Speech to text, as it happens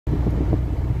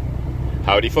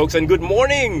Howdy folks and good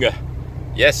morning!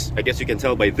 Yes, I guess you can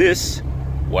tell by this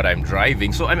what I'm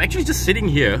driving. So I'm actually just sitting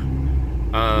here.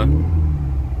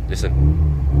 Listen.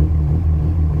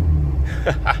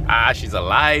 She's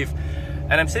alive.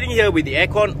 And I'm sitting here with the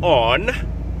aircon on.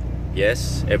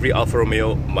 Yes, every Alfa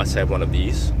Romeo must have one of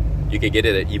these. You can get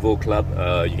it at WEEVIL Club.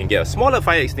 You can get a smaller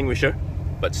fire extinguisher,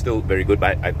 but still very good.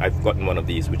 But I've gotten one of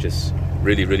these, which is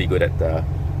really, really good at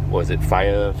what is it?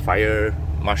 Fire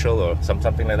marshal or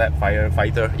something like that.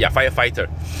 Firefighter. Yeah, firefighter.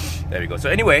 There we go. So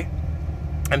anyway,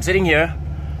 I'm sitting here,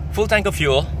 full tank of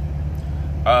fuel.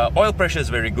 Oil pressure is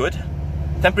very good.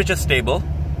 Temperature stable.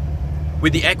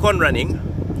 With the aircon running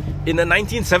in a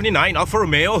 1979 Alfa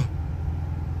Romeo.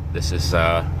 This is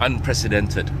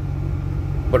unprecedented.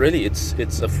 But really, it's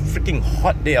a freaking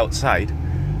hot day outside.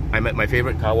 I'm at my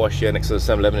favorite car wash here next to the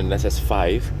 7-Eleven in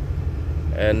SS5.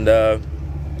 And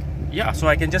yeah, so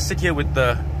I can just sit here with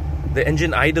the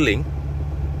engine idling.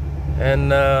 And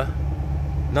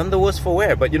none the worse for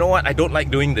wear. But you know what? I don't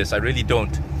like doing this. I really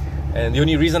don't. And the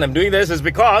only reason I'm doing this is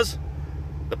because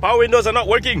the power windows are not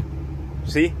working.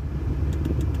 See?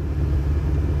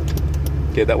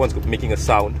 Okay, that one's making a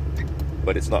sound,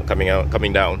 but it's not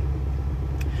coming down.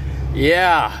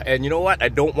 Yeah, and you know what? I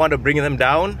don't want to bring them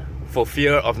down for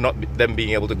fear of them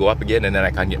being able to go up again, and then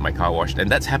I can't get my car washed. And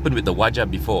that's happened with the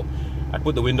Wajah before. I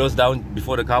put the windows down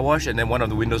before the car wash, and then one of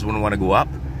the windows wouldn't want to go up,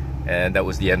 and that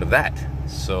was the end of that.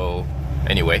 So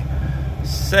anyway,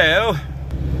 so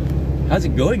how's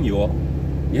it going, you all?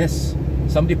 Yes,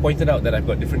 somebody pointed out that I've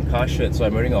got different car shirts, so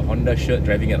I'm wearing a Honda shirt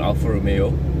driving an Alfa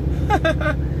Romeo.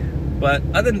 But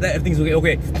other than that, everything's okay.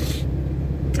 Okay,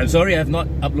 I'm sorry I've not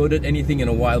uploaded anything in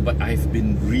a while, but I've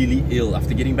been really ill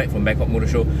after getting back from Bangkok Motor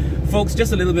Show. Folks,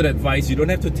 just a little bit of advice. You don't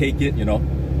have to take it, you know.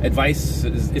 Advice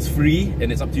is free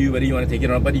and it's up to you whether you want to take it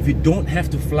or not. But if you don't have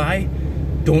to fly,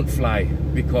 don't fly.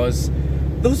 Because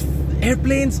those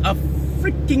airplanes are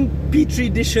freaking petri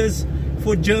dishes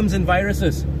for germs and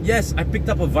viruses. Yes, I picked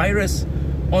up a virus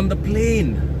on the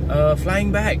plane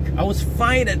flying back. I was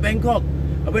fine at Bangkok.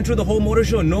 I went through the whole motor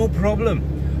show, no problem.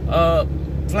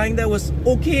 Flying there was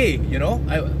okay, you know.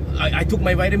 I took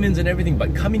my vitamins and everything,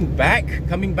 but coming back,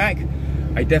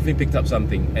 I definitely picked up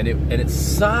something, and it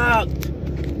sucked.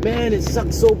 Man, it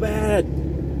sucked so bad.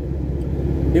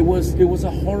 It was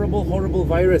a horrible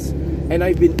virus, and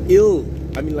I've been ill.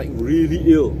 I mean, like really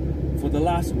ill for the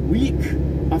last week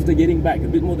after getting back. A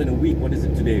bit more than a week. What is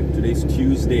it today? Today's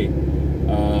Tuesday.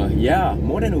 Yeah,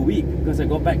 more than a week because I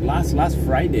got back last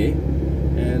Friday.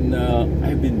 And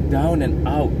I've been down and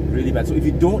out really bad. So if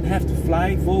you don't have to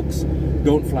fly, folks,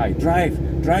 don't fly.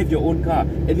 Drive your own car.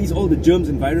 At least all the germs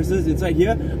and viruses inside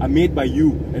here are made by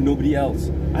you and nobody else.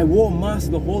 I wore a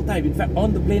mask the whole time. In fact,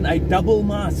 on the plane, I double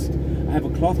masked. I have a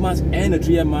cloth mask and a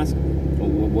 3M mask,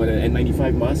 or an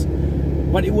N95 mask.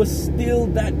 But it was still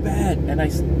that bad, and I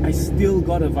still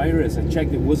got a virus. I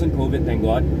checked, it wasn't COVID, thank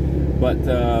God. But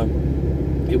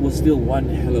it was still one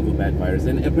hell of a bad virus.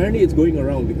 And apparently it's going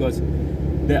around because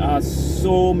there are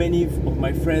so many of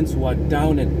my friends who are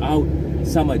down and out.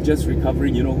 Some are just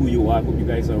recovering. You know who you are. Hope you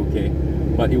guys are okay.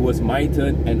 But it was my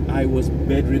turn and I was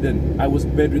bedridden. I was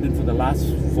bedridden for the last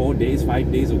 5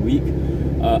 days a week.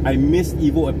 I missed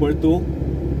Evo at Puerto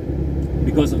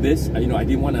because of this. You know, I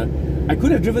didn't want to. I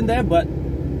could have driven there, but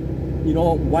you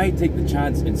know, why take the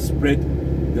chance and spread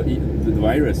the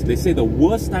virus? They say the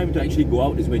worst time to actually go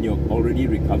out is when you're already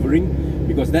recovering,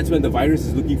 because that's when the virus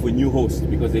is looking for new hosts,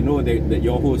 because they know that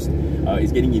your host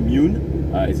is getting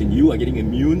immune, as in you are getting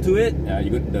immune to it.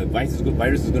 The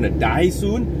virus is going to die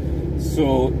soon,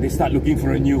 so they start looking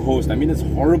for a new host. I mean, it's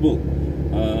horrible.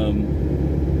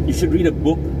 You should read a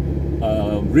book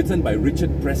written by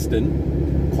Richard Preston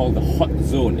called The Hot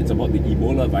Zone. It's about the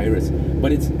Ebola virus,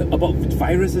 but it's about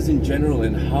viruses in general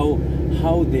and how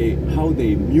they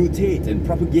mutate and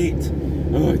propagate.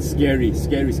 Oh, it's scary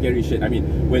shit. I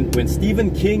mean, when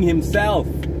Stephen King himself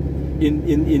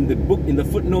in the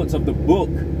footnotes of the book,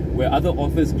 where other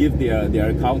authors give their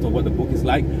account of what the book is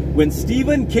like, when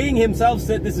Stephen King himself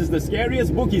said this is the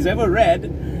scariest book he's ever read,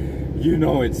 you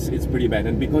know it's pretty bad.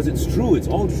 And because it's true, it's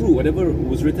all true. Whatever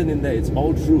was written in there, it's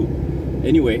all true.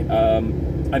 Anyway,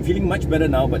 I'm feeling much better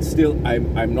now, but still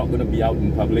I'm not going to be out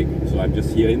in public, so I'm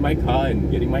just here in my car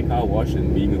and getting my car washed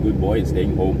and being a good boy and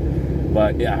staying home.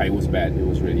 But yeah, it was bad. It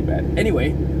was really bad.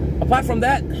 Anyway, apart from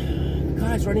that, the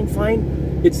car is running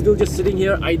fine. It's still just sitting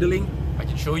here idling. I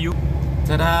can show you.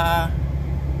 Ta-da!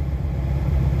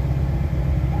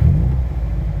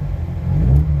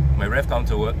 My rev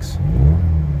counter works.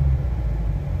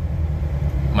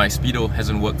 My speedo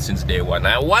hasn't worked since day one.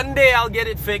 Now, one day I'll get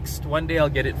it fixed. One day I'll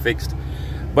get it fixed.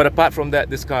 But apart from that,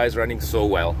 this car is running so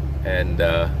well. and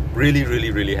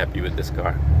really happy with this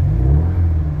car.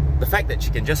 The fact that she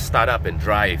can just start up and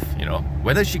drive, you know,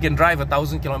 whether she can drive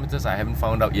 1,000 kilometers, I haven't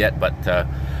found out yet, but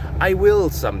I will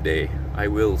someday. I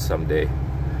will someday.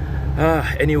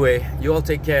 Anyway, you all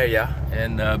take care, yeah,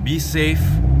 and be safe.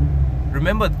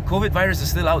 Remember, COVID virus is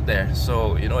still out there,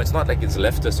 so you know it's not like it's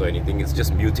left us or anything. It's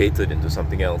just mutated into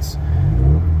something else.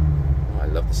 Oh, I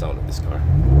love the sound of this car.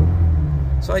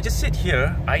 So I just sit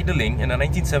here idling in a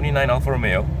 1979 Alfa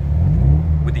Romeo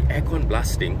with the aircon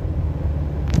blasting.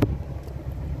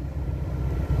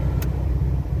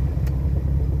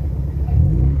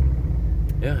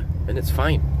 Yeah, and it's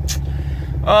fine.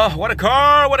 Oh, what a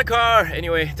car, what a car.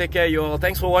 Anyway, take care you all.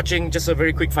 Thanks for watching. Just a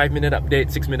very quick 5-minute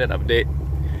update, 6-minute update.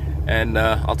 And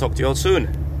I'll talk to you all soon.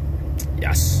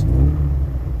 Yes.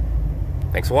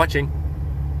 Thanks for watching.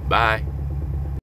 Bye.